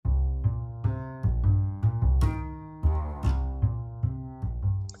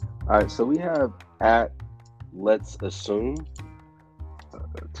All right, so we have at Let's Assume,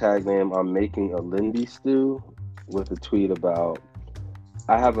 tag name I'm making a Lindy stew, with a tweet about,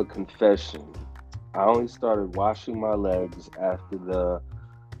 I have a confession. I only started washing my legs after the,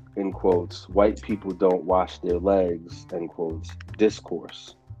 in quotes, white people don't wash their legs, end quotes,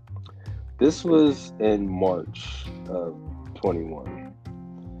 discourse. This was in March of 21.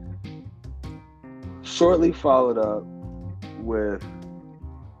 Shortly followed up with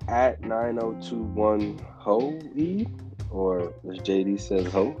at 9021 Ho E, or as JD says,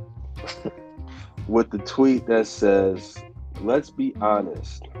 Ho, with the tweet that says, let's be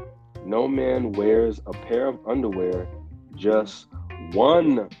honest, no man wears a pair of underwear just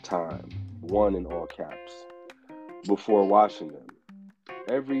one time, one in all caps, before washing them.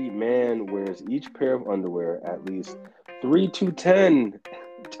 Every man wears each pair of underwear at least 3 to 10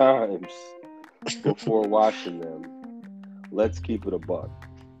 times before washing them. Let's keep it a buck.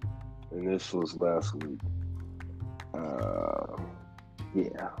 And this was last week. Uh,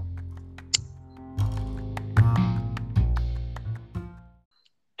 yeah.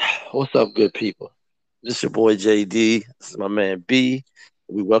 What's up, good people? This is your boy JD. This is my man B.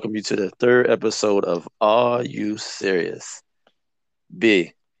 We welcome you to the third episode of Are You Serious?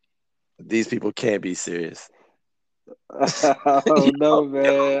 B. These people can't be serious. Oh no,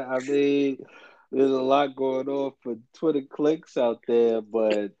 man. I mean, there's a lot going on for Twitter clicks out there,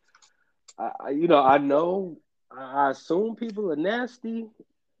 but I know, I assume people are nasty,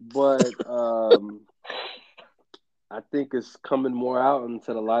 but I think it's coming more out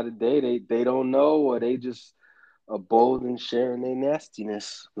into the light of day. They don't know, or they just are bold in sharing their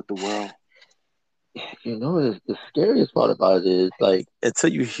nastiness with the world. The scariest part about it is like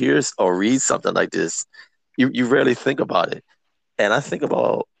until you hear or read something like this, you rarely think about it. And I think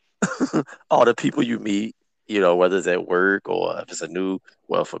about all the people you meet, whether it's at work or if it's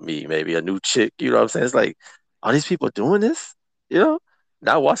well, for me, maybe a new chick, you know what I'm saying? It's like, are these people doing this? You know,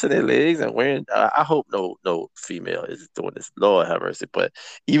 not washing their legs and wearing, I hope no female is doing this. Lord have mercy. But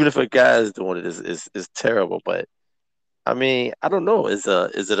even if a guy is doing it, is terrible. But I mean, I don't know. This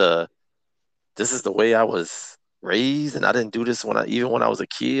is the way I was raised and I didn't do this even when I was a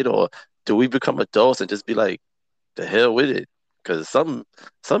kid, or do we become adults and just be like, the hell with it? Because something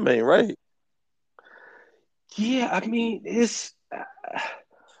ain't right. Yeah, I mean, it's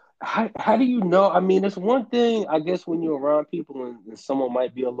how do you know? I mean, it's one thing, I guess, when you're around people and someone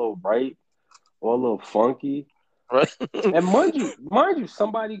might be a little right or a little funky. Right? And mind you,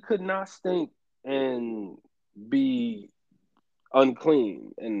 somebody could not stink and be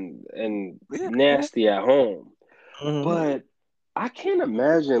unclean and Yeah. nasty at home. Mhm. But I can't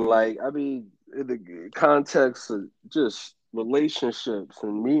imagine, like, I mean, in the context of just relationships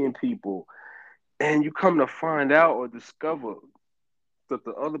and meeting people, and you come to find out or discover that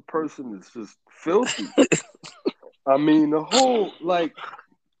the other person is just filthy. I mean, the whole, like,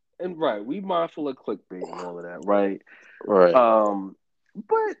 and right, we mindful of clickbait and all of that, right? Right.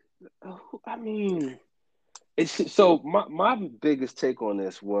 But I mean, it's so my biggest take on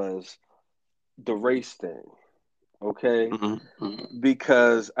this was the race thing, okay? Mhm. Mhm.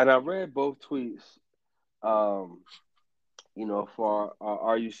 Because, and I read both tweets, um, for our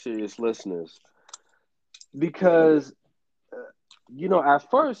Are You Serious listeners, because at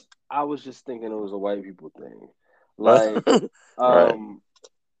first I was just thinking it was a white people thing, Right. like, Right. um,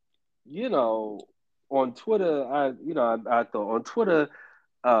 you know, on Twitter, I thought on Twitter,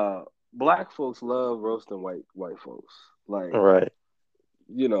 uh, black folks love roasting white folks. Like, Right.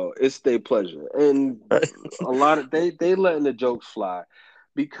 it's their pleasure, and Right. a lot of they letting the jokes fly,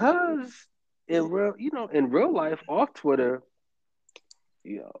 because in real life off Twitter,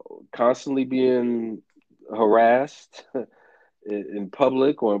 constantly being harassed in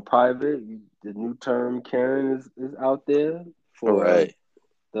public or in private. The new term Karen is out there for Right.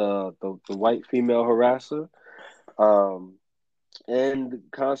 the white female harasser, um, and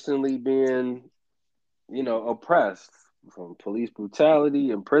constantly being oppressed from police brutality,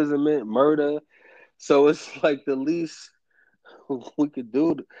 imprisonment, murder. So it's like the least we could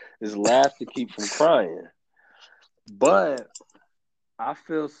do is laugh to keep from crying. But I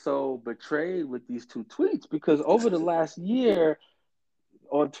feel so betrayed with these two tweets, because over the last year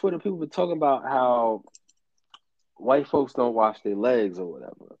on Twitter, people been talking about how white folks don't wash their legs or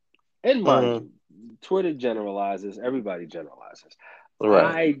whatever. And mind Mhm. you, Twitter generalizes, everybody generalizes. Right.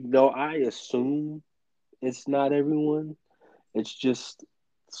 I know, I assume it's not everyone, it's just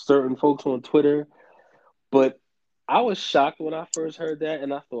certain folks on Twitter. But I was shocked when I first heard that,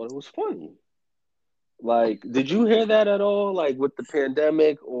 and I thought it was funny. Like, did you hear that at all? Like, with the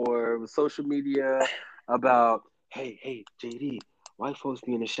pandemic or with social media, about, hey, JD, white folks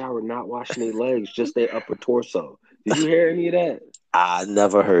be in the shower not washing their legs, just their upper torso. Did you hear any of that? I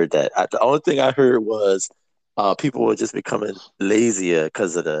never heard that. The only thing I heard was people were just becoming lazier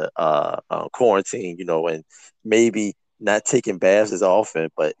because of the quarantine, and maybe not taking baths as often.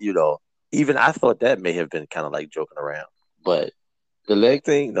 But even I thought that may have been kind of like joking around. But the leg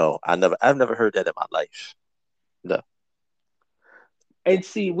thing, no, I've never heard that in my life. No. And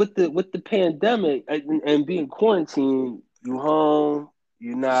see, with the pandemic and being quarantined, you home,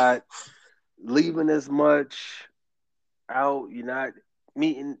 you're not leaving as much out, you're not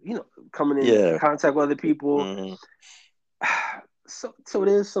meeting, coming in Yeah. contact with other people. Hmm. So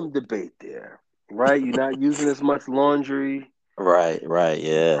there's some debate there, right? You're not using as much laundry. Right. Right.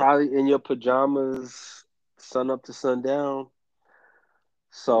 You're Yeah. probably in your pajamas, sun up to sundown.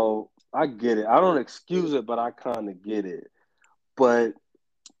 So I get it. I don't excuse it, but I kind of get it. But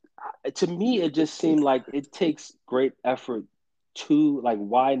to me, it just seemed like it takes great effort to like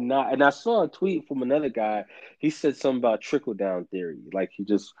why not? And I saw a tweet from another guy. He said something about trickle down theory. Like he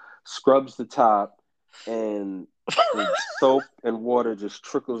just scrubs the top and the soap and water just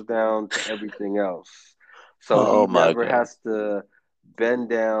trickles down to everything else. So he Oh my never God. has to bend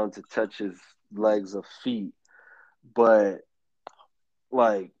down to touch his legs or feet. But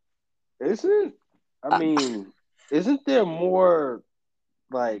like, isn't I I, mean, isn't there more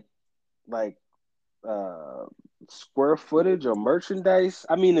like like uh square footage or merchandise?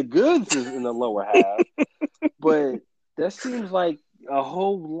 I mean, the goods is in the lower half, but that seems like a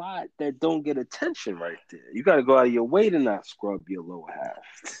whole lot that don't get attention right there. You got to go out of your way to not scrub your lower half.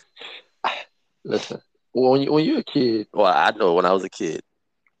 Listen, when you're a kid, well, I know when I was a kid,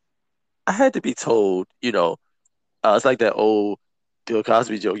 I had to be told, it's like that old Bill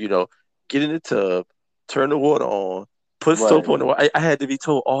Cosby joke, get in the tub, turn the water on, put soap Right. on the water. I had to be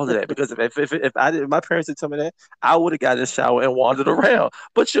told all of that because if I didn't, if my parents didn't tell me that, I would have got in the shower and wandered around.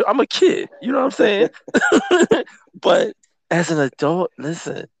 But I'm a kid, you know what I'm saying? But as an adult,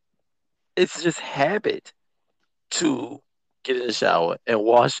 listen, it's just habit to get in the shower and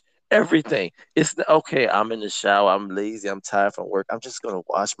wash everything. It's okay. I'm in the shower. I'm lazy. I'm tired from work. I'm just gonna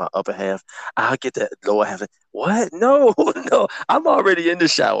wash my upper half. I'll get that lower half. What? No, no. I'm already in the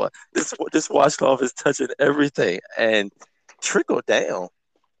shower. This washcloth is touching everything and trickle down.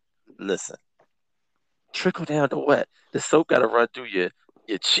 Listen, trickle down to what? The soap got to run through your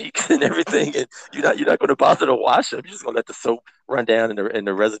cheeks and everything, and you're not going to bother to wash them. You're just going to let the soap run down, and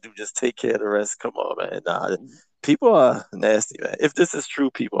the residue just take care of the rest. Come on, man. Nah, people are nasty, man. If this is true,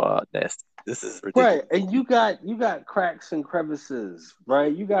 people are nasty. This is Right, ridiculous. and you got cracks and crevices,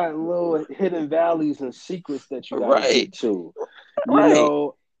 right? You got little hidden valleys and secrets that you got to Right, get to, you right.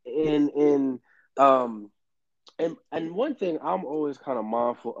 know. And um and one thing I'm always kind of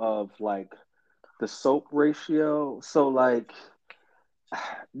mindful of, like the soap ratio. So like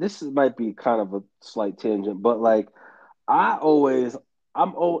might be kind of a slight tangent, but like I always I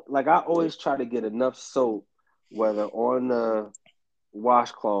always try to get enough soap, whether on the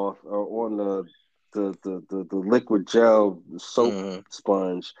washcloth or on the liquid gel soap Mm,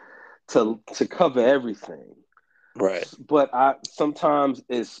 sponge to cover everything. right. But I sometimes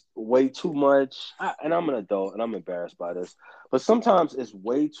it's way too much, and I'm an adult and I'm embarrassed by this. But sometimes it's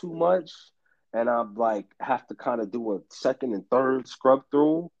way too much, and I'm like have to kind of do a second and third scrub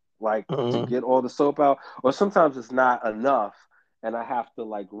through, like to Mm, get all the soap out. Or sometimes it's not enough, and I have to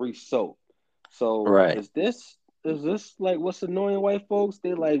like re-soap. So right. is this like what's annoying white folks?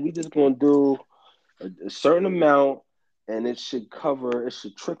 They like we just gonna do a certain amount, and it should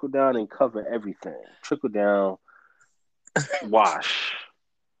trickle down and cover everything. Trickle down, wash.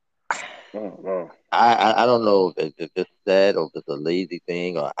 I don't know. I don't know if it's that or if it's a lazy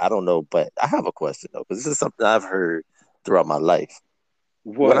thing or I don't know, but I have a question though because this is something I've heard throughout my life.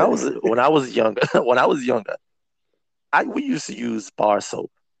 When I What? was when I was younger, when I was younger, we used to use bar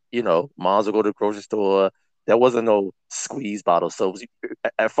soap. Moms would go to the grocery store. There wasn't no squeeze bottle soaps.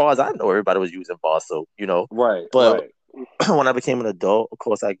 As far as I know, everybody was using bar soap. Right, But right. when I became an adult, of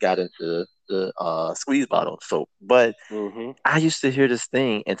course, I got into the squeeze bottle soap. But Mm-hmm. I used to hear this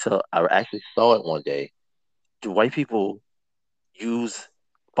thing until I actually saw it one day. Do white people use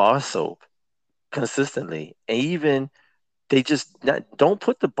bar soap consistently? And even they just don't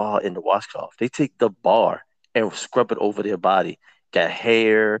put the bar in the washcloth. They take the bar and scrub it over their body. Got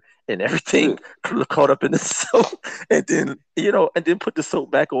hair and everything caught up in the soap, and then put the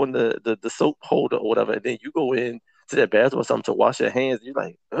soap back on the soap holder or whatever. And then you go in to that bathroom or something to wash your hands. You're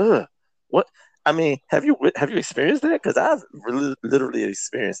like, ugh, what? I mean, have you experienced that? Because I've really, literally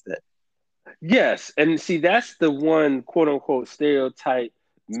experienced that. Yes, and see that's the one quote unquote stereotype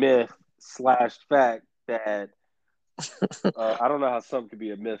myth slash fact that I don't know how something could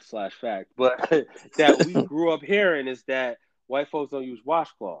be a myth slash fact, but that we grew up hearing is that white folks don't use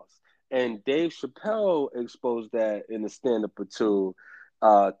washcloths. And Dave Chappelle exposed that in the stand up or two,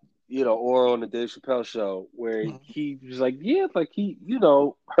 uh, or on the Dave Chappelle show, where he was like, yeah, like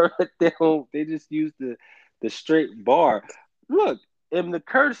they just use the straight bar. Look, in the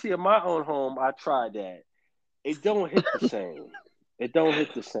courtesy of my own home, I tried that. It don't hit the same. It don't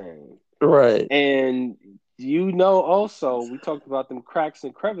hit the same. Right. And also, we talked about them cracks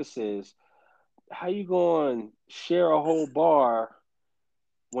and crevices. How you going to share a whole bar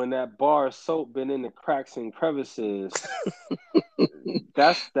when that bar of soap been in the cracks and crevices?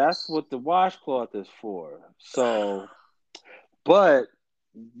 That's what the washcloth is for. So, but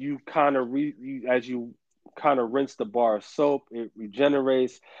you kind of as you kind of rinse the bar of soap, it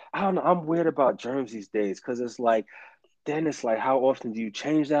regenerates. I don't know. I'm weird about germs these days because it's like then it's like how often do you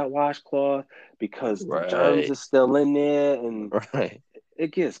change that washcloth because the germs Right. are still in there and Right.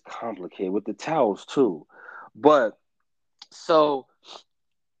 it gets complicated with the towels too. But so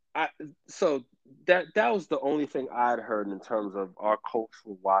I so that was the only thing I'd heard in terms of our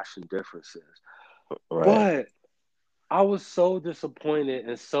cultural washing differences. Right. But I was so disappointed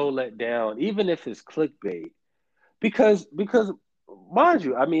and so let down, even if it's clickbait, because mind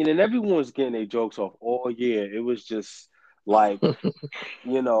you, I mean, and everyone's getting their jokes off all year. It was just like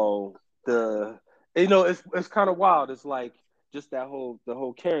you know the it's kind of wild. It's like just the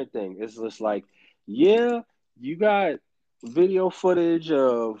whole Karen thing. It's just like yeah, you got video footage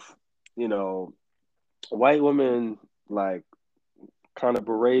of you know white women like kind of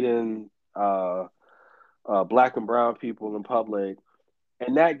berating black and brown people in public,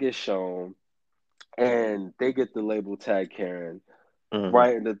 and that gets shown, and they get the label tag Karen. Hmm.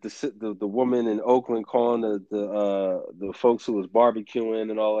 Right, and the woman in Oakland calling the folks who was barbecuing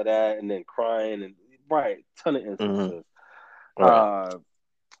and all of that, and then crying and right, ton of Hmm. instances, Right. uh,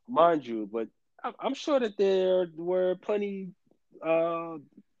 mind you. But I'm sure that there were plenty. I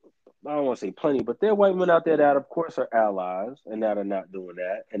don't want to say plenty, but there are white men out there that, of course, are allies and that are not doing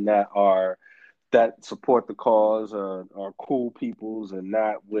that, and that support the cause are cool peoples and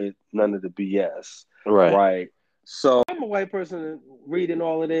not with none of the BS, Right. right? So I'm a white person reading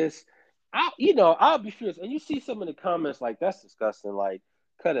all of this. I'll be furious. And you see some of the comments like that's disgusting. Like,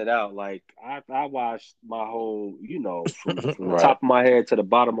 cut it out. Like I watched my whole, from the Right. top of my head to the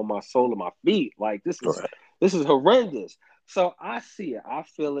bottom of my sole of my feet. Like Right. this is horrendous. So I see it. I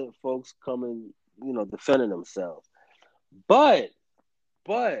feel it. Folks coming, defending themselves. But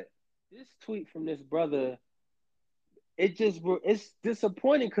but this tweet from this brother, it's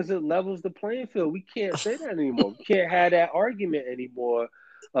disappointing because it levels the playing field. We can't say that anymore. We can't have that argument anymore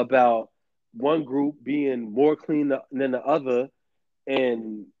about one group being more clean than the other,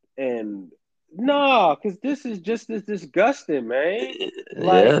 and and nah, because this is just as disgusting, man. Yeah.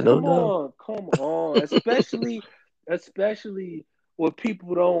 Like, No. No. come on, especially where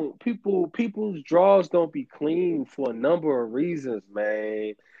people's drawers don't be clean for a number of reasons,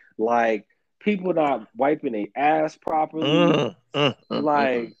 man. Like people not wiping their ass properly, Mm, mm, mm, mm,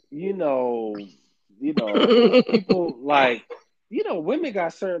 like people like women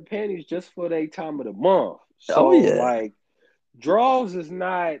got certain panties just for their time of the month. oh So yeah. like draws is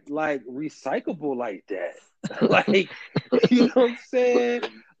not like recyclable like that. Like you know what I'm saying?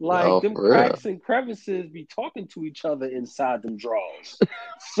 Like No, them for real. cracks and crevices be talking to each other inside them drawers.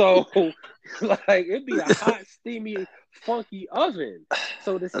 So like it'd be a hot, steamy, funky oven.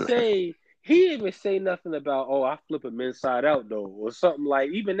 So to say he didn't even say nothing about I flip them inside out though or something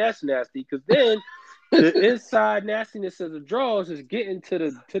like even that's nasty because then the inside nastiness of the drawers is getting to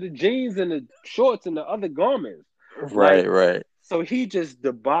the jeans and the shorts and the other garments. Right. Like Right. so he just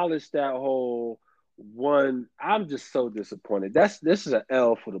demolished that whole one. I'm just so disappointed. This is an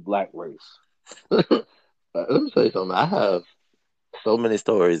L for the black race. Let me tell you something. I have so many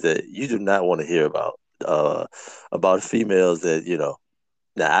stories that you do not want to hear about females that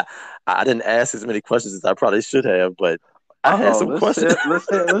Now, I didn't ask as many questions as I probably should have, but I had some Let's questions.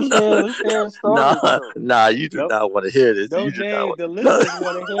 hear No, let's hear a story nah, too. nah, you do Nope. not want to hear this. No You do not names. want. The No, listeners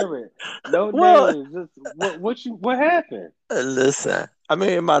want to hear it. No well, names. Just what happened? listen. I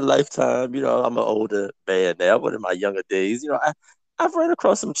mean, in my lifetime, I'm an older man now, but in my younger days, I've ran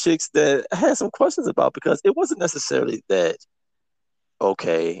across some chicks that I had some questions about because it wasn't necessarily that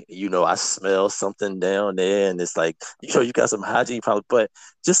okay, I smell something down there, and it's like you got some hygiene problems, but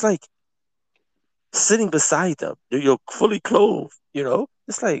just like sitting beside them. You're fully clothed,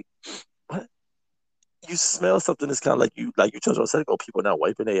 It's like, what? You smell something that's kind of like you touched on a second ago, people not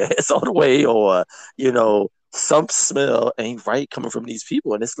wiping their ass all the way, or, some smell ain't right coming from these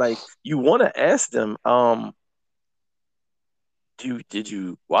people. And it's like, you want to ask them, did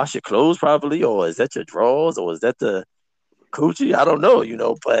you wash your clothes properly, or is that your drawers, or is that the coochie? I don't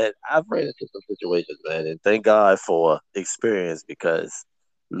know, but I've ran into some situations, man, and thank God for experience because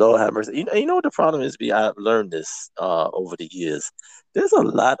Lord have mercy. You know what the problem is? I've learned this over the years. There's a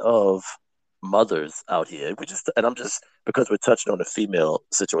lot of mothers out here. And I'm just because we're touching on the female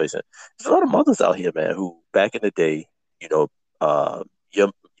situation. There's a lot of mothers out here, man, who back in the day, you know, uh,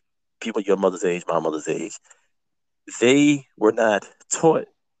 your people your mother's age, my mother's age, they were not taught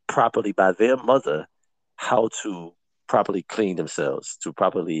properly by their mother how to properly clean themselves, to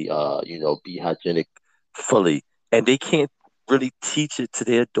properly, be hygienic fully. And they can't really teach it to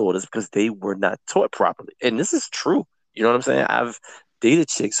their daughters because they were not taught properly. And this is true. You know what I'm saying? I've dated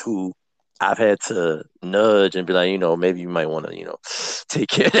chicks who I've had to nudge and be like, maybe you might want to, take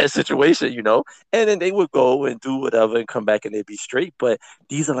care of that situation, and then they would go and do whatever and come back and they'd be straight. But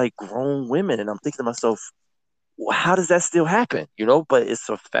these are like grown women. And I'm thinking to myself, how does that still happen? But it's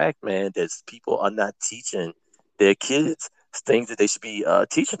a fact, man, that people are not teaching their kids things that they should be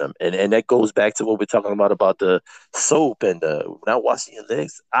teaching them, and that goes back to what we're talking about the soap and not washing your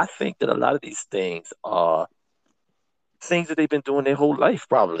legs. I think that a lot of these things are things that they've been doing their whole life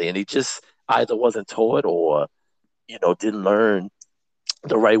probably, and they just either wasn't taught or didn't learn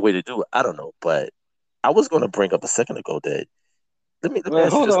the right way to do it. I don't know, but I was going to bring up a second ago that let me Wait,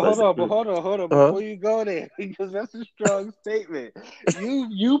 ask you this question. but hold on Uh, before you go there because that's a strong statement.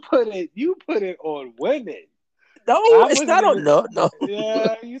 You put it on women. no, I it's wasn't not on. even. No, no.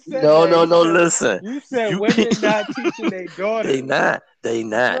 Yeah, you said No, that. no, You no. said Listen, you said you women not teaching their they daughters, not, they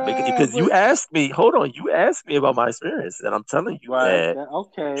not bruh. because you But asked me. Hold on, you asked me about my experience, and I'm telling you right, that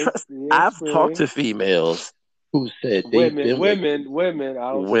okay, trust. the I've talked to experience. females who said they've Women, been with women.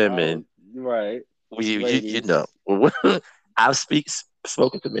 I women. don't. Right, You ladies. know, I've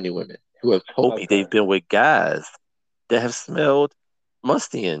spoken to many women who have told me they've Okay, been with guys that have smelled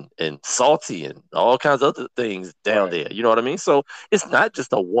musty and salty and all kinds of other things down right. there. You know what I mean? So it's not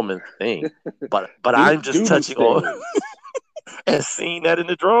just a woman thing, but I'm just Doodle touching on stains. and seen that in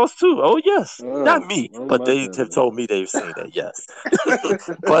the drawers too. Oh yes, not Oh, me, oh but my they have goodness. told me they've seen that. Yes,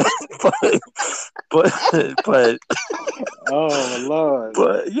 but but but but Oh my lord!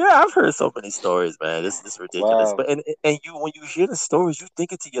 but yeah, I've heard so many stories, man. This is ridiculous. Wow. But you when you hear the stories, you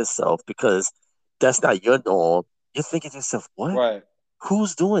thinking to yourself because that's not your norm. You're thinking to yourself, what? Right.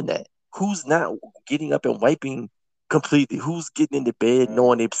 Who's doing that? Who's not getting up and wiping completely? Who's getting into bed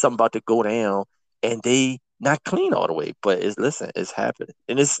knowing Right. there's something about to go down and they not clean all the way? But it's happening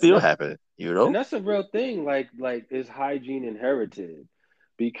and it's And still that's happening. and that's a real thing. Like is hygiene inherited?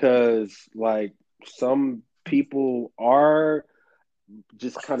 Because like some people are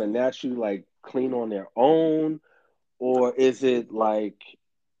just kind of naturally like clean on their own, or is it like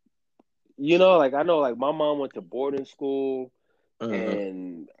like I know like my mom went to boarding school Hmm.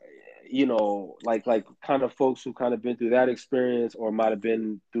 and like kind of folks who kind of been through that experience or might have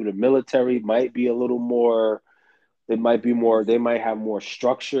been through the military might be a little more they might have more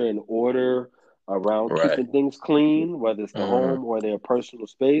structure and order around Right. keeping things clean, whether it's the Hmm. home or their personal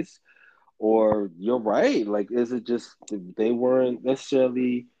space. Or you're right, like is it just they weren't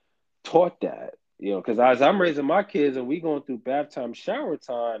necessarily taught that, because as I'm raising my kids and we going through bath time, shower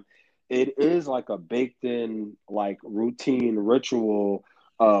time, it is like a baked in like routine ritual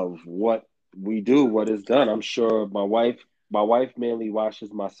of what we do, what is done. I'm sure my wife mainly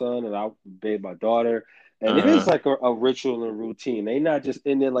washes my son and I bathe my daughter. And it is Hmm. like a ritual and routine. They not just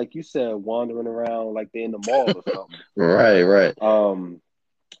in there, like you said, wandering around like they're in the mall or something. Right. Right.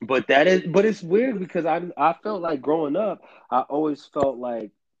 But it's weird because I felt like growing up, I always felt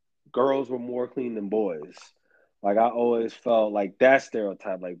like girls were more clean than boys. Like I always felt like that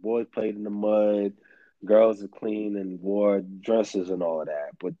stereotype, like boys played in the mud, girls are clean and wore dresses and all of that.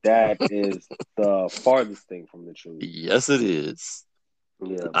 But that is the farthest thing from the truth. Yes, it is.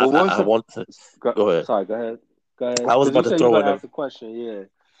 Yeah. I, But I, what was I want to go ahead. sorry, go ahead. Go ahead. I was Because you about to said you're throw gonna in a ask a question. Yeah.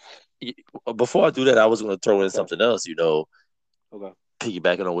 before I do that, I was going to throw in Okay. something else. Okay.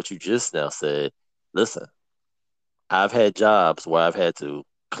 Piggybacking on what you just now said. Listen, I've had jobs where I've had to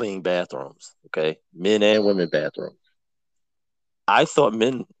clean bathrooms. Okay, men and women bathrooms. I thought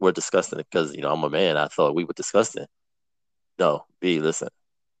men were disgusting because I'm a man. I thought we were disgusting. No, B, listen.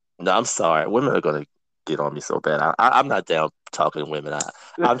 No, I'm sorry. Women are gonna get on me so bad. I'm not down talking to women.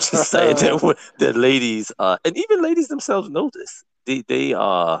 I'm just saying that that ladies, and even ladies themselves know this. They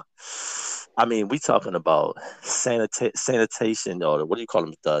are. I mean, we talking about sanitation or what do you call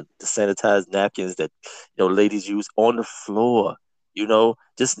them? The sanitized napkins that ladies use on the floor.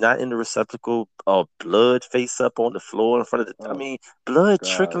 Just not in the receptacle. Blood face up on the floor in front of the. I Oh mean, blood God.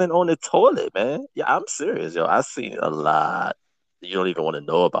 trickling on the toilet, man. Yeah, I'm serious, yo. I seen it a lot. you don't even want to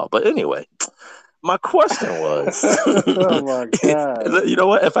know about. But anyway, my question was, Oh my god. you know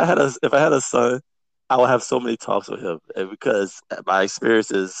what? If I had a son, I would have so many talks with him, and because my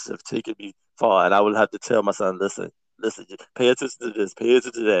experiences have taken me far, and I would have to tell my son, listen, pay attention to this, pay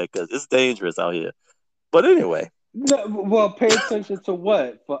attention to that, because it's dangerous out here. But anyway, No, well, pay attention to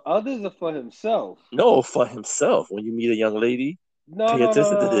what? For others or for himself? no, for himself. When you meet a young lady, No, pay no, no,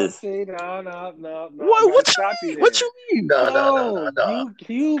 attention to no. this. See, no, no, no, no. I What? gotta What you stop you mean? What there. you mean? No, no, no, No, no, no.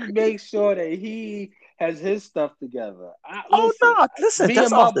 you make sure that he has his stuff together. I Oh listen. no! Listen, Me that's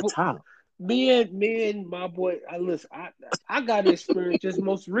and my off the boy, top. me and my boy. I listen. I got an experience just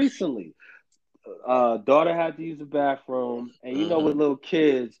most recently. Daughter had to use the bathroom, and you know, with Hmm. little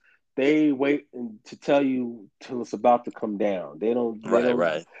kids, they wait to tell you till it's about to come down. They Right, don't.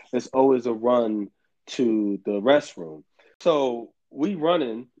 right, It's always a run to the restroom. So we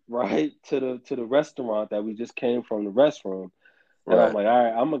running right to the restaurant that we just came from the restroom, and I'm right, like, all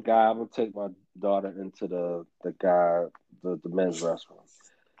right, I'm a guy. I'm gonna take my daughter into the men's restroom.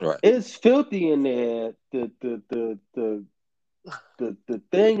 right. It's filthy in there. The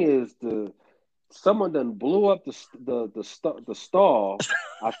thing is the someone done blew up the stall.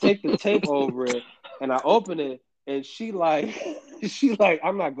 I take the tape over it and I open it, and she like she like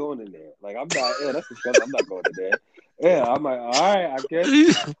I'm not going in there. Like I'm not. Yeah, that's disgusting. I'm not going in there. Yeah, I'm like, all right.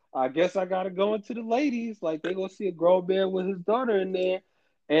 I guess I gotta go into the ladies. Like they gonna see a grown man with his daughter in there.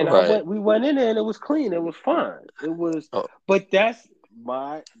 And Right. we went in there and it was clean. It was fine. It was, Oh, but that's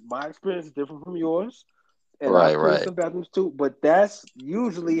my experience is different from yours. And I right, clean right. some bathrooms too, but that's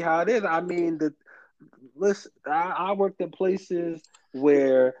usually how it is. I mean, listen, I worked at places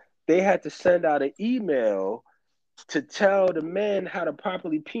where they had to send out an email to tell the men how to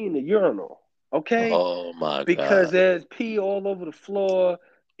properly pee in the urinal. Okay, Oh my because God. there's pee all over the floor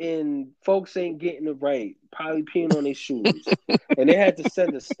and folks ain't getting it right, probably peeing on their shoes. And they had to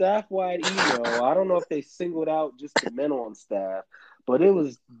send a staff wide email. I don't know if they singled out just the men on staff, but it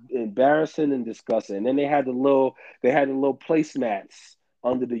was embarrassing and disgusting. And then they had the little placemats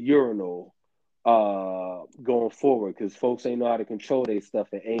under the urinal going forward because folks ain't know how to control their stuff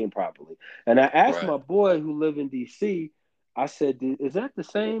and aim properly. And I asked Right. my boy who live in DC, I said, "Is that the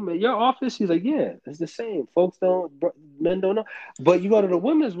same at your office?" He's like, "Yeah, it's the same. Men don't know." But you go to the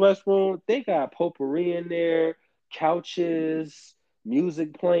women's restroom, they got potpourri in there, couches,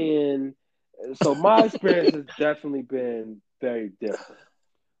 music playing. So my experience has definitely been very different.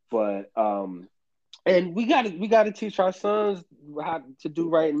 But and we got to teach our sons how to do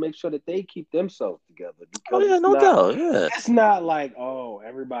right and make sure that they keep themselves together Oh because yeah, no doubt. Yeah. it's not like, oh,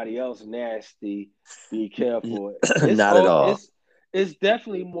 everybody else nasty, be careful. It's Not at all all. it's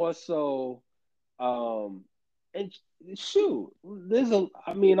definitely more so. um and shoot,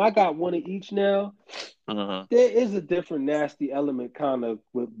 I mean, I got one of each now. Hmm. There is a different nasty element kind of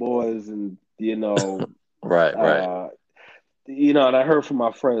with boys, and Right, right, uh and I heard from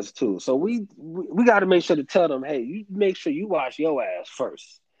my friends too. So we got to make sure to tell them, hey, you make sure you wash your ass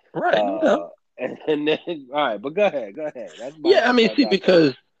first. right. No doubt. uh and then all right, but go ahead, that's Yeah, I mean, my see, digression.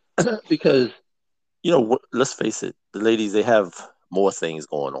 because let's face it, the ladies they have more things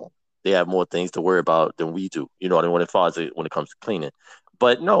going on. They have more things to worry about than we do. You know what I mean? When it comes to cleaning.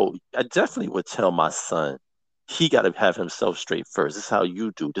 But no, I definitely would tell my son he got to have himself straight first. This is how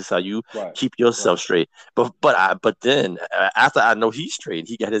you do. This is how you Right, keep yourself right. straight. But then after I know he's straight,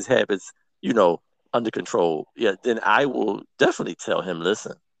 he got his habits, you know, under control. Yeah, then I will definitely tell him,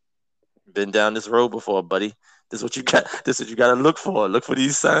 listen, been down this road before, buddy. This is what you got. This is what you got to look for. Look for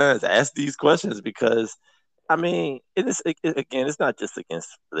these signs. Ask these questions because, I mean, again. It's not just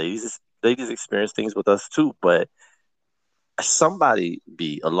against ladies. Ladies experience things with us too. But somebody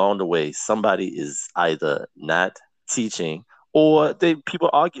be along the way. Somebody is either not teaching or they people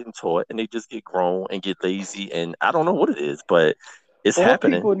are getting taught and they just get grown and get lazy. And I don't know what it is, but it's Or happening.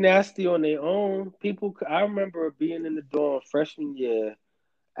 people nasty on their own. I remember being in the dorm freshman year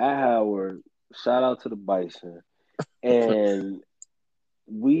at Howard. Shout out to the Bison. And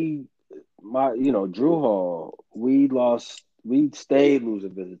we, Drew Hall, we stayed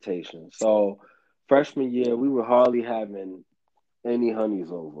losing visitation. So freshman year, we were hardly having any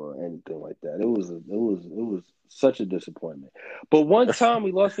honeys over or anything like that. It was such a disappointment. But one time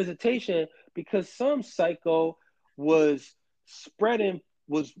we lost visitation because some psycho was spreading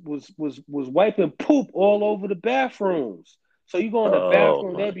was wiping poop all over the bathrooms. So you go in the Oh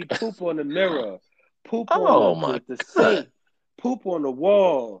bathroom, my there'd be poop on the mirror, poop on Oh my the God. sink, poop on the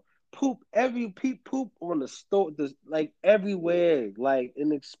wall, poop on the store, like everywhere, like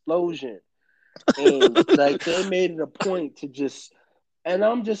an explosion. And like they made it a point to just, and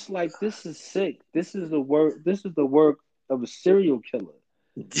I'm just like, this is sick. This is the work. This is the work of a serial killer.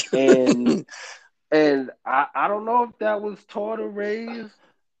 And I don't know if that was taught or raised,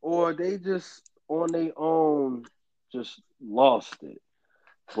 or they just on their own just lost it.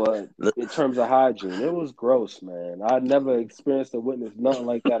 But in terms of hygiene, it was gross, man. I never experienced or witnessed nothing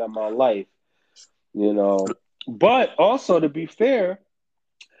like that in my life, you know. But also, to be fair,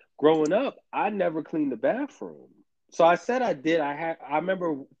 growing up, I never cleaned the bathroom. So I said I did. I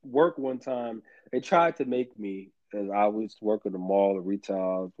remember work one time. They tried to make me, because I was working the mall or retail,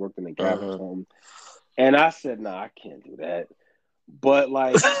 I was working in Gap or uh-huh. something. And I said, nah, I can't do that. But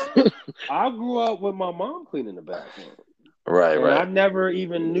like, I grew up with my mom cleaning the bathroom. Right, And I right, never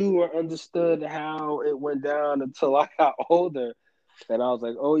even knew or understood how it went down until I got older. And I was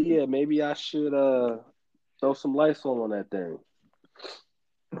like, oh yeah, maybe I should throw some Lysol on that thing.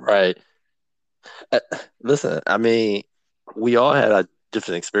 right. Uh, Listen, I mean, we all had our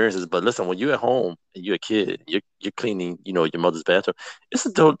different experiences, but listen, when you're at home and you're a kid, you're cleaning, your mother's bathroom.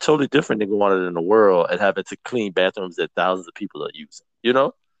 It's totally different than going out in the world and having to clean bathrooms that thousands of people are using, you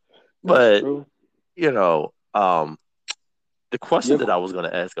know? That's But, true. you know, um, the question Your that I was going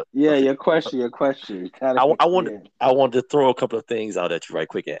to ask, Yeah, okay, your question. Gotta, I wanted yeah. I wanted to throw a couple of things out at you right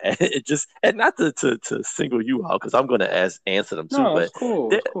quick, and it just and not to single you out because I'm going to answer them too, No, it's but cool.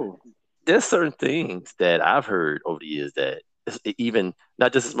 there, It's cool. there's certain things that I've heard over the years that even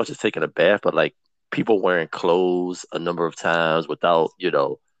not just as much as taking a bath, but like people wearing clothes a number of times without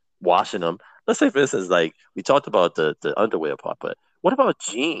washing them. Let's say, for instance, like we talked about the underwear part, but what about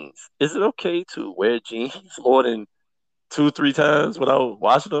jeans? Is it okay to wear jeans more than 2, 3 times without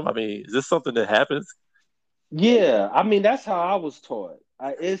washing them? I mean, is this something that happens? Yeah, I mean that's how I was taught.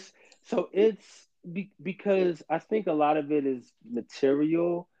 It's because I think a lot of it is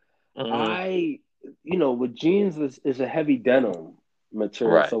material. Hmm. I, with jeans is a heavy denim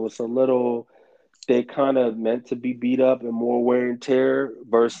material, Right, so it's a little. They kind of meant to be beat up and more wear and tear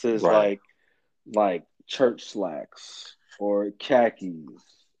versus right, like church slacks or khakis.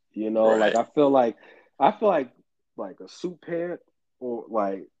 Like right. I feel like a suit pant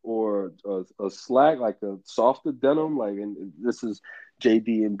or a slack like a softer denim and this is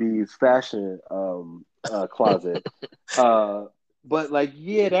JD&B's fashion closet. Uh, but like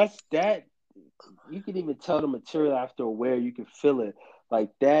yeah, that's that you can even tell the material after a wear. You can feel it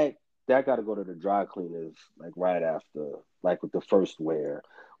like that. That got to go to the dry cleaners like right after, like with the first wear.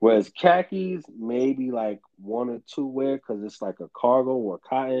 Whereas khakis, maybe like one or two wear because it's like a cargo or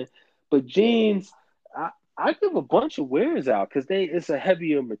cotton. But jeans, I I give a bunch of wears out because it's a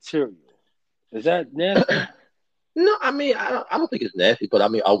heavier material. Is that nasty? No, I mean, I don't think it's nasty, but I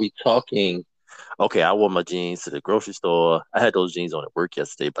mean, are we talking? Okay, I wore my jeans to the grocery store. I had those jeans on at work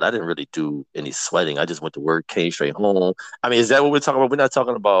yesterday, but I didn't really do any sweating. I just went to work, came straight home. I mean, is that what we're talking about? We're not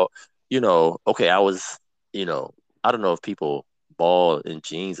talking about, okay, you know, I don't know if people ball in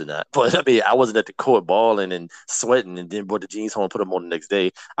jeans or not, but I mean, I wasn't at the court balling and sweating and then brought the jeans home and put them on the next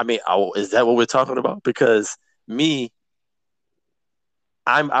day. I mean, is that what we're talking about? Because me,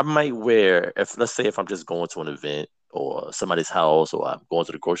 I might wear if let's say if I'm just going to an event or somebody's house or I'm going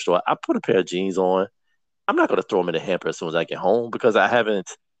to the grocery store, I put a pair of jeans on. I'm not gonna throw them in the hamper as soon as I get home because I haven't,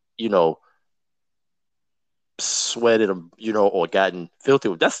 you know, sweated them, or gotten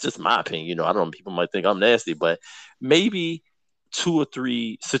filthy. That's just my opinion. I don't know. People might think I'm nasty, but maybe 2 or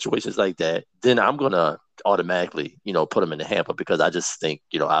 3 situations like that, then I'm gonna automatically, put them in the hamper because I just think,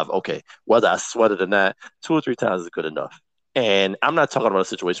 I've okay, whether I sweat it or not, 2 or 3 times is good enough. And I'm not talking about a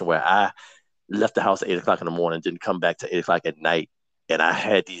situation where I left the house at 8 o'clock in the morning, didn't come back to 8 o'clock at night, and I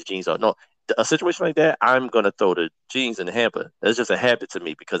had these jeans on. No, a situation like that, I'm gonna throw the jeans in the hamper. It's just a habit to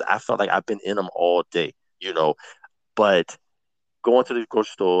me because I felt like I've been in them all day, But going to the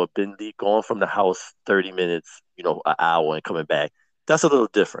grocery store, going from the house 30 minutes, an hour, and coming back, that's a little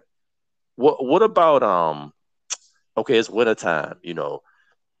different. What about Okay, it's wintertime,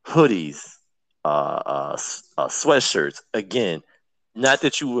 hoodies, sweatshirts. Again, not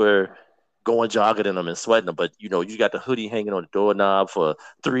that you were going jogging in them and sweating them, but you got the hoodie hanging on the doorknob for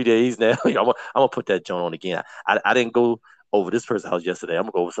 3 days now. I'm gonna put that joint on again. I didn't go over this person's house yesterday. I'm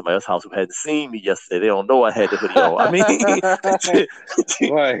gonna go over somebody else's house who hadn't seen me yesterday. They don't know I had the hoodie on. I mean,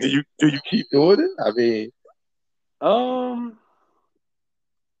 do Right. you keep doing it? I mean, Um.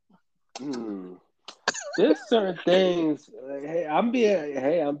 Hmm. There's certain things. I'm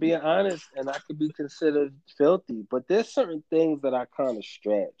being honest, and I could be considered filthy. But there's certain things that I kind of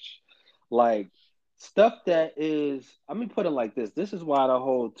stretch, like stuff that is. Let me put it like this. This is why the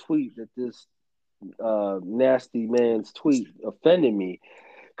whole tweet that this nasty man's tweet offended me,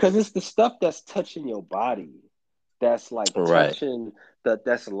 because it's the stuff that's touching your body, that's like right. touching.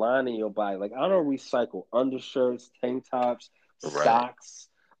 that's lining your body. Like I don't recycle undershirts, tank tops, Right. socks,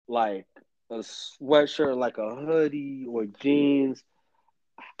 like a sweatshirt, like a hoodie or jeans.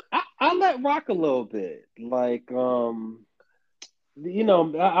 I let rock a little bit. Like I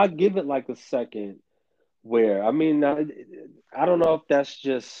give it like a second wear. I mean, I don't know if that's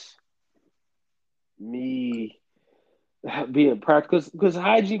just me being practical because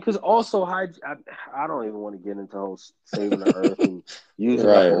hygiene because also hygiene I don't even want to get into whole saving the earth and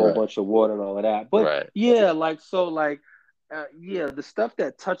using up Right. a whole Right. bunch of water and all of that, but Right. yeah, yeah, the stuff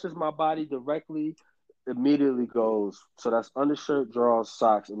that touches my body directly immediately goes, so that's undershirt, drawers,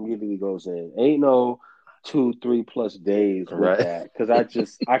 socks, immediately goes in. Ain't no 2 3 plus days with Right. that because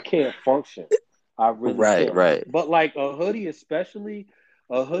I can't function. I really Right. can't. Right. But like a hoodie, especially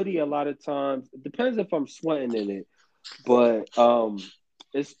a hoodie, a lot of times it depends if I'm sweating in it, but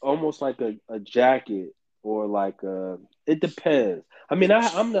it's almost like a jacket or like a. It depends. I mean,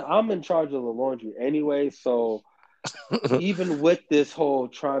 I'm in charge of the laundry anyway, so even with this whole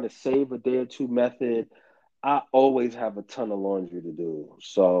trying to save a day or two method, I always have a ton of laundry to do.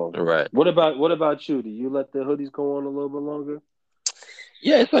 So, Right. what about you? Do you let the hoodies go on a little bit longer?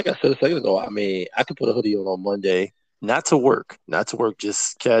 Yeah, it's like I said a second ago. I mean, I could put a hoodie on Monday, not to work,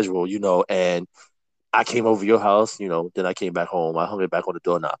 just casual, and I came over your house, then I came back home. I hung it back on the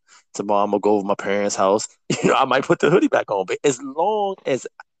doorknob. Tomorrow I'm gonna go over my parents' house. I might put the hoodie back on. But as long as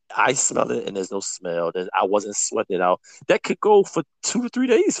I smell it and there's no smell, then I wasn't sweating it out. That could go for 2 to 3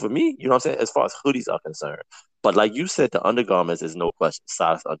 days for me. You know what I'm saying? As far as hoodies are concerned. But like you said, the undergarments is no question.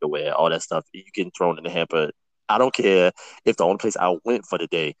 Socks, underwear, all that stuff, you getting thrown in the hamper. I don't care if the only place I went for the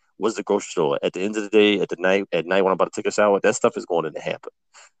day was the grocery store. At the end of the day, at night when I'm about to take a shower, that stuff is going in the hamper.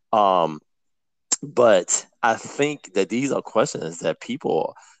 Um, but I think that these are questions that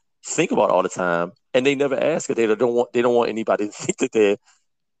people think about all the time, and they never ask it. They don't want anybody to think that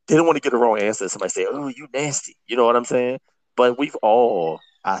they don't want to get a wrong answer. Somebody say, "Oh, you nasty," you know what I'm saying? But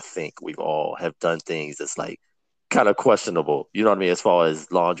I think we've all have done things that's like kind of questionable. You know what I mean, as far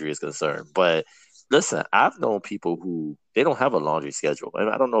as laundry is concerned. But listen, I've known people who they don't have a laundry schedule. And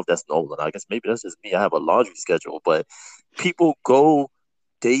I don't know if that's normal. I guess maybe that's just me. I have a laundry schedule, but people go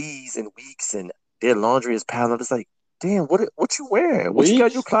days and weeks and their laundry is piled up. It's like, damn, what you wearing? What you got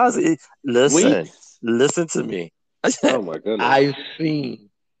in your Weeks, closet? Listen, weeks. listen to me. Oh my goodness. I've seen,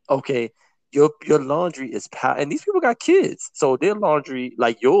 okay, your laundry is piled, and these people got kids, so their laundry,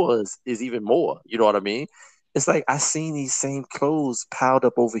 like yours, is even more. You know what I mean? It's like I seen these same clothes piled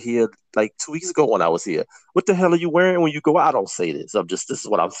up over here like 2 weeks ago when I was here. What the hell are you wearing when you go out? I don't say this. This is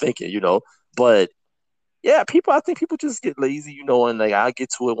what I'm thinking. But yeah, I think people just get lazy, and like I get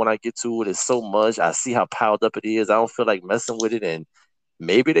to it when I get to it. It's so much. I see how piled up it is. I don't feel like messing with it, and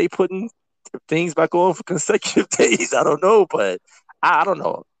maybe they putting things back on for consecutive days. I don't know, but I don't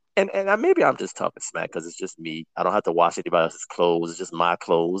know. And maybe I'm just talking smack because it's just me. I don't have to wash anybody else's clothes. It's just my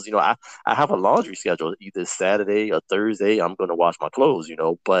clothes. I have a laundry schedule. Either Saturday or Thursday, I'm going to wash my clothes.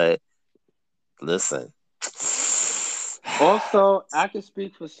 But listen, Also, I can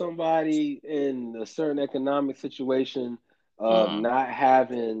speak for somebody in a certain economic situation of mm, not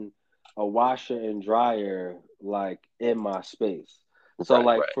having a washer and dryer like in my space. So right,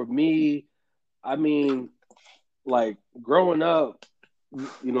 like right, for me, I mean, like growing up,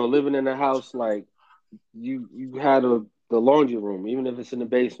 living in a house, like you had the laundry room, even if it's in the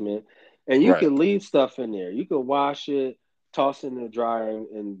basement, and you right, could leave stuff in there. You could wash it, toss it in the dryer,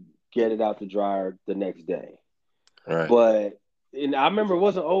 and get it out the dryer the next day. right. But and I remember it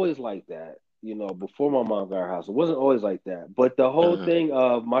wasn't always like that. Before my mom got her house, it wasn't always like that. But the whole Hmm. thing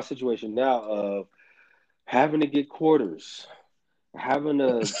of my situation now of having to get quarters, having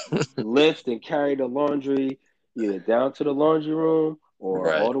to lift and carry the laundry either down to the laundry room or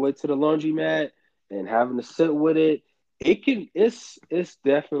Right, all the way to the laundromat and having to sit with it, it's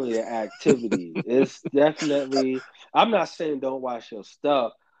definitely an activity. It's definitely, I'm not saying don't wash your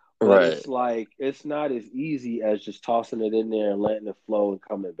stuff, but right, it's like it's not as easy as just tossing it in there and letting it flow and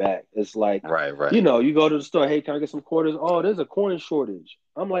coming back. It's like, right, right. you go to the store, hey, can I get some quarters? Oh, there's a coin shortage.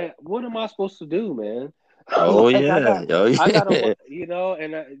 I'm like, what am I supposed to do, man? Oh Like yeah, oh I gotta, yeah.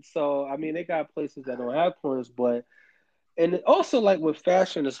 and so I mean, they got places that don't have corners, but and also like with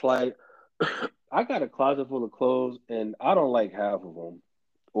fashion, it's like I got a closet full of clothes, and I don't like half of them,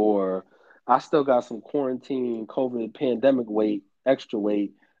 or I still got some quarantine, COVID, pandemic weight, extra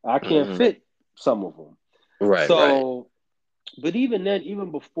weight. I can't Hmm. fit some of them. Right, right. So, but even then,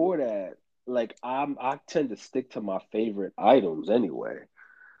 even before that, like I tend to stick to my favorite items anyway.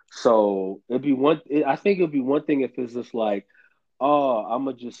 So it'd be one. I think it'd be one thing if it's just like, oh, I'm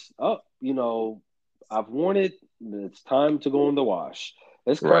gonna just, I've worn it. It's time to go in the wash.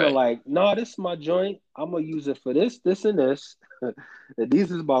 It's kind of Right. like, no, this is my joint. I'm gonna use it for this, this, and this. And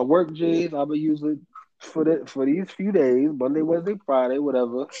these is my work J's. I'm gonna use it for these few days, Monday, Wednesday, Friday,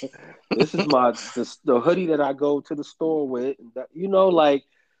 whatever. This is the hoodie that I go to the store with. Like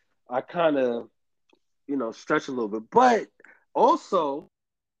I kind of stretch a little bit, but also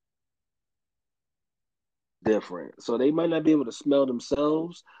different. So they might not be able to smell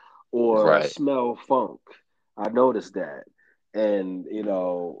themselves or Right. smell funk. I noticed that. And,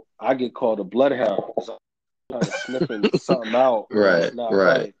 I get called a bloodhound because I'm kind of sniffing something out that's Right. not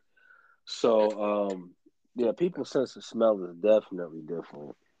Right. right. So, yeah, people's sense of smell is definitely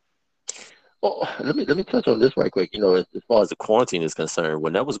different. Well, let me touch on this right quick. As far as the quarantine is concerned,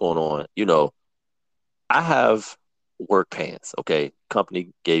 when that was going on, I have work pants. Okay,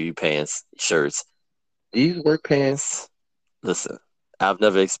 company gave you pants, shirts. These work pants. Listen, I've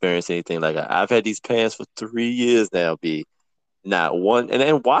never experienced anything like that. I've had these pants for 3 years now. Not one,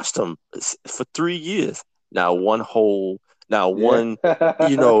 and washed them for 3 years. Not one hole, not Yeah. one,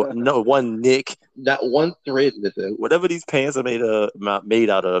 no one nick, not one thread missing. Whatever these pants are made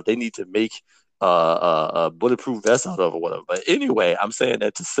out of, they need to make a bulletproof vest out of or whatever. But anyway, I'm saying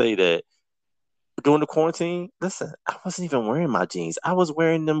that to say that during the quarantine, listen, I wasn't even wearing my jeans. I was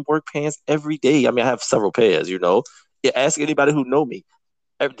wearing them work pants every day. I mean, I have several pairs. Yeah, ask anybody who know me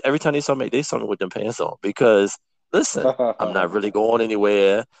every time they saw me with them pants on because listen, I'm not really going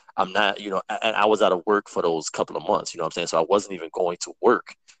anywhere. I'm not, and I was out of work for those couple of months, you know what I'm saying? So I wasn't even going to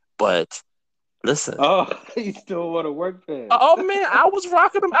work. But listen, Oh, you still want to work pants? oh man, I was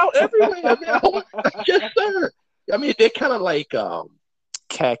rocking them out everywhere, man. Yes, sir. I mean, they're kind of like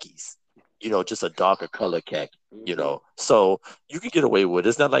khakis, just a darker color khaki, Hmm. So you can get away with it.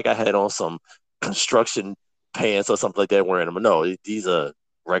 It's not like I had on some construction pants or something like that wearing them. No, these are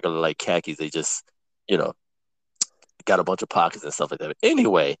regular like khakis. They just, you know, got a bunch of pockets and stuff like that. But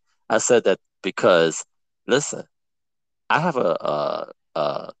anyway, I said that because listen, I have a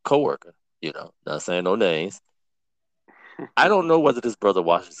coworker, not saying no names. I don't know whether this brother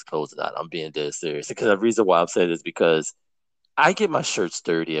washes his clothes or not. I'm being dead serious. Because the reason why I'm saying this is because I get my shirts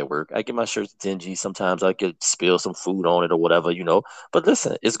dirty at work. I get my shirts dingy. Sometimes I could spill some food on it or whatever. But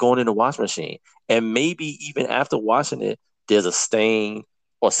listen, it's going in the wash machine. And maybe even after washing it, there's a stain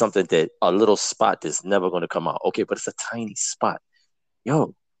or something that a little spot that's never going to come out. Okay, but it's a tiny spot.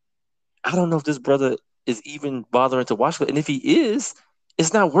 Yo, I don't know if this brother is even bothering to wash it. And if he is,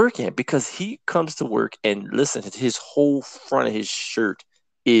 it's not working because he comes to work and listen, his whole front of his shirt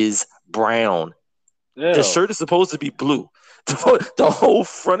is brown. The Ew. shirt is supposed to be blue. The whole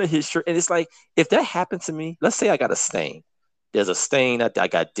front of his shirt. And it's like, if that happened to me, let's say I got a stain. There's a stain. I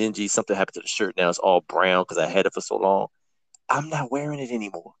got dingy. Something happened to the shirt. Now it's all brown because I had it for so long. I'm not wearing it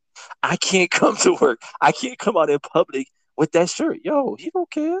anymore. I can't come to work. I can't come out in public with that shirt. Yo, he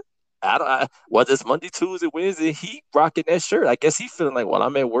don't care. Whether it's Monday, Tuesday, Wednesday, he rocking that shirt. I guess he feeling like, well,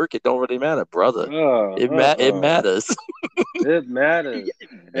 I'm at work. It don't really matter, brother. It Uh. matters. It matters.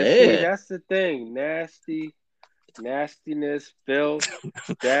 And see, Man, that's the thing. Nastiness, filth,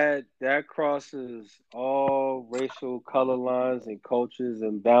 that crosses all racial color lines and cultures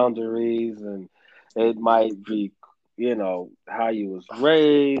and boundaries, and it might be, how you was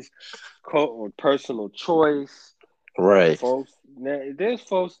raised, or personal choice. right. There's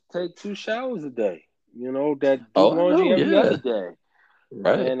folks take 2 showers a day, that do Oh, I laundry know. every other Yeah. day,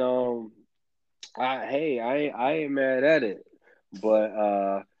 Right. and I ain't mad at it,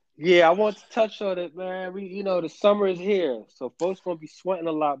 but yeah, I want to touch on it, man. The summer is here, so folks gonna be sweating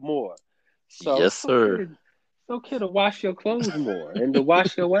a lot more. So Yes, sir. it's okay to wash your clothes more and to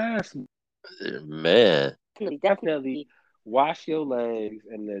wash your ass. Man. Definitely wash your legs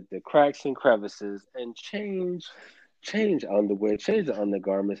and the cracks and crevices and change underwear, change the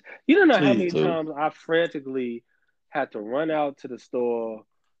undergarments. You don't know how Please many do. times I frantically had to run out to the store,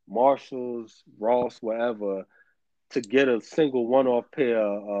 Marshalls, Ross, wherever, to get a single one-off pair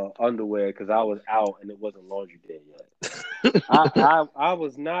of underwear because I was out and it wasn't laundry day yet. I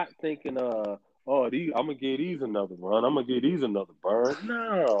was not thinking, I'm gonna give these another run. I'm gonna give these another burn.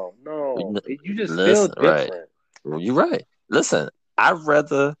 No, no, you just feel Listen, right. different. You're right. Listen, I'd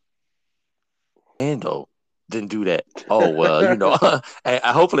rather handle than do that. Oh well, and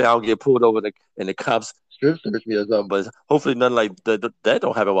hopefully I don't get pulled over and the cops strip search me or something. But hopefully nothing like that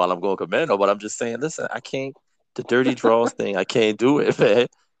don't happen while I'm going commando. But I'm just saying, listen, I can't the dirty draws thing. I can't do it, man.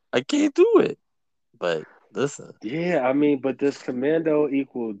 I can't do it. But listen, Yeah, I mean, but does commando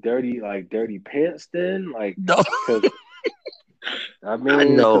equal dirty, like dirty pants then? Like, no, because I I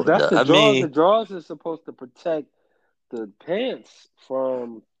mean, because know. that's No, the I drawers. The mean, drawers is supposed to protect the pants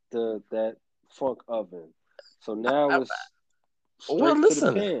from the that funk oven. So now I, it's well, straight to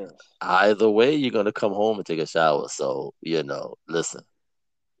the listen. pans. Either way, you're gonna come home and take a shower. So listen.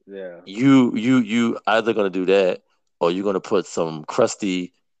 Yeah. You either gonna do that or you're gonna put some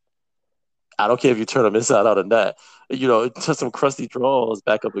crusty. I don't care if you turn them inside out or not. Just some crusty drawers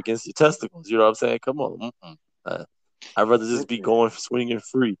back up against your testicles. You know what I'm saying? Come on. Uh, I'd rather just be Mm-mm. going swinging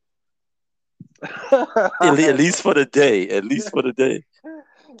free. At least for the day. At least for the day.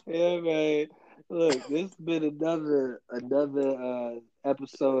 Yeah, man. Look, this has been another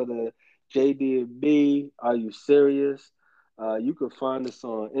episode of JD&B. Are you serious? You can find us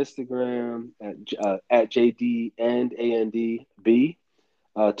on Instagram at JD and ANDB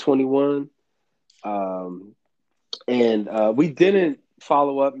 21. And we didn't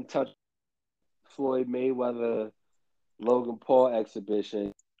follow up and touch Floyd Mayweather Logan Paul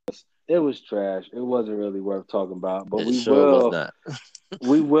exhibition. It was trash. It wasn't really worth talking about. But It we sure was will not.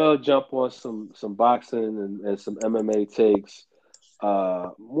 we will jump on some boxing and some MMA takes.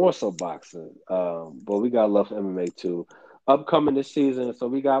 More so boxing. But we got love for MMA too. Upcoming this season, so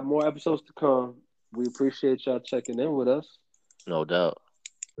we got more episodes to come. We appreciate y'all checking in with us. No doubt.